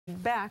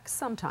back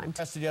sometime.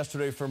 Arrested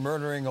yesterday for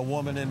murdering a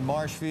woman in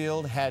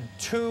Marshfield, had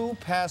 2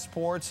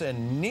 passports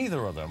and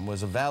neither of them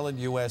was a valid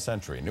U.S.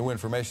 entry. New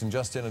information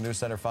just in on News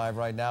Center 5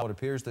 right now. It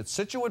appears that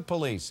Scituate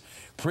police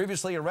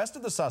previously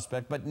arrested the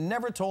suspect but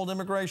never told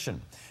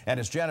immigration. And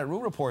as Janet Rue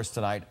reports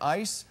tonight,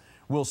 ICE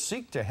will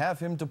seek to have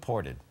him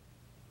deported.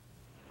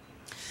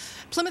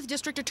 Plymouth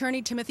District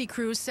Attorney Timothy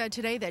Cruz said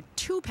today that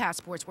 2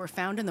 passports were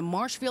found in the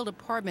Marshfield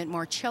apartment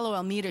Marcello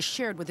Almeida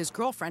shared with his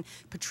girlfriend,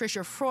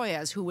 Patricia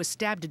Froyas, who was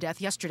stabbed to death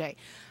yesterday.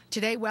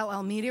 Today, while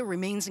Almeida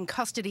remains in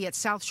custody at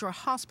South Shore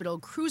Hospital,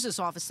 Cruz's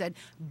office said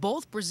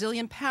both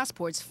Brazilian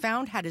passports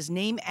found had his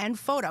name and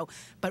photo,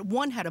 but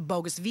one had a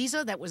bogus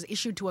visa that was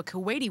issued to a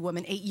Kuwaiti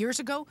woman 8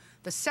 years ago.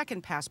 The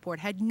second passport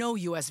had no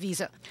U.S.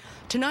 visa.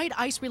 Tonight,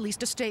 ICE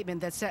released a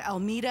statement that said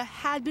Almeida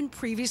had been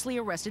previously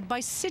arrested by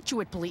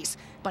Scituate police,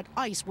 but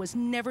ICE was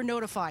never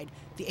notified.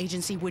 The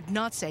agency would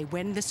not say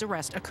when this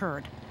arrest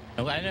occurred.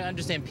 I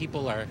understand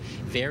people are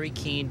very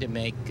keen to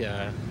make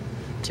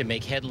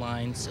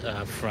headlines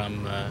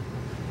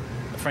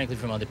frankly,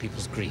 from other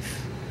people's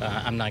grief.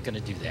 I'm not going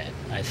to do that.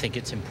 I think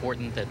it's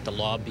important that the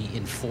law be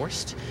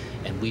enforced,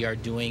 and we are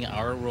doing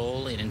our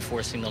role in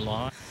enforcing the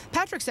law.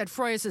 Patrick said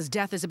Froyas'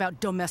 death is about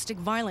domestic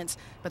violence,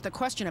 but the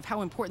question of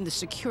how important the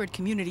Secured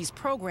Communities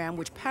program,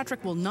 which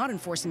Patrick will not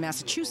enforce in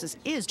Massachusetts,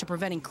 is to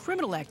preventing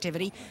criminal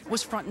activity,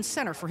 was front and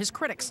center for his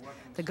critics.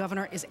 The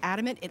governor is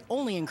adamant it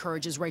only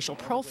encourages racial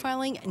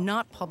profiling,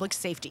 not public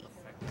safety.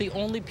 The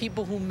only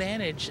people who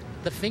manage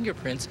the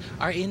fingerprints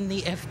are in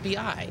the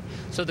FBI.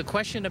 So the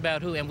question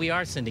about who, and we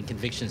are sending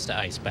convictions to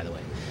ICE, by the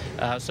way.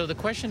 So the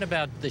question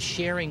about the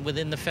sharing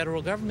within the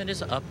federal government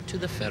is up to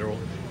the federal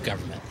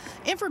government.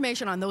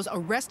 Information on those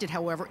arrested,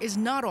 however, is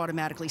not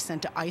automatically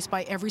sent to ICE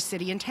by every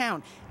city and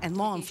town. And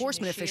law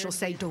enforcement officials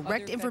say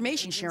direct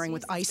information sharing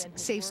with ICE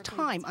saves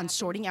time on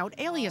sorting out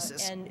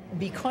aliases. And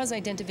because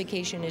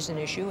identification is an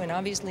issue, and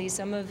obviously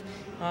some of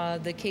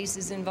the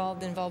cases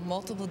involve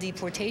multiple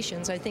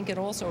deportations, I think it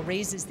also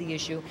raises the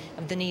issue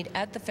of the need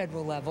at the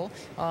federal level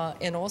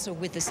and also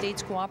with the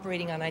states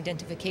cooperating on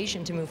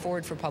identification to move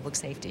forward for public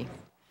safety.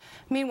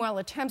 Meanwhile,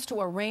 attempts to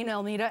arraign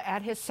Almeida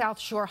at his South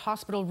Shore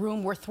Hospital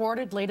room were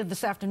thwarted later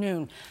this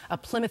afternoon. A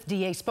Plymouth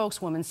DA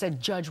spokeswoman said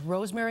Judge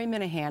Rosemary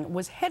Minahan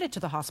was headed to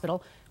the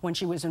hospital when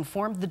she was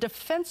informed the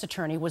defense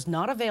attorney was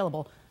not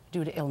available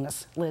due to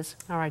illness. Liz.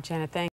 All right, Janet, thanks.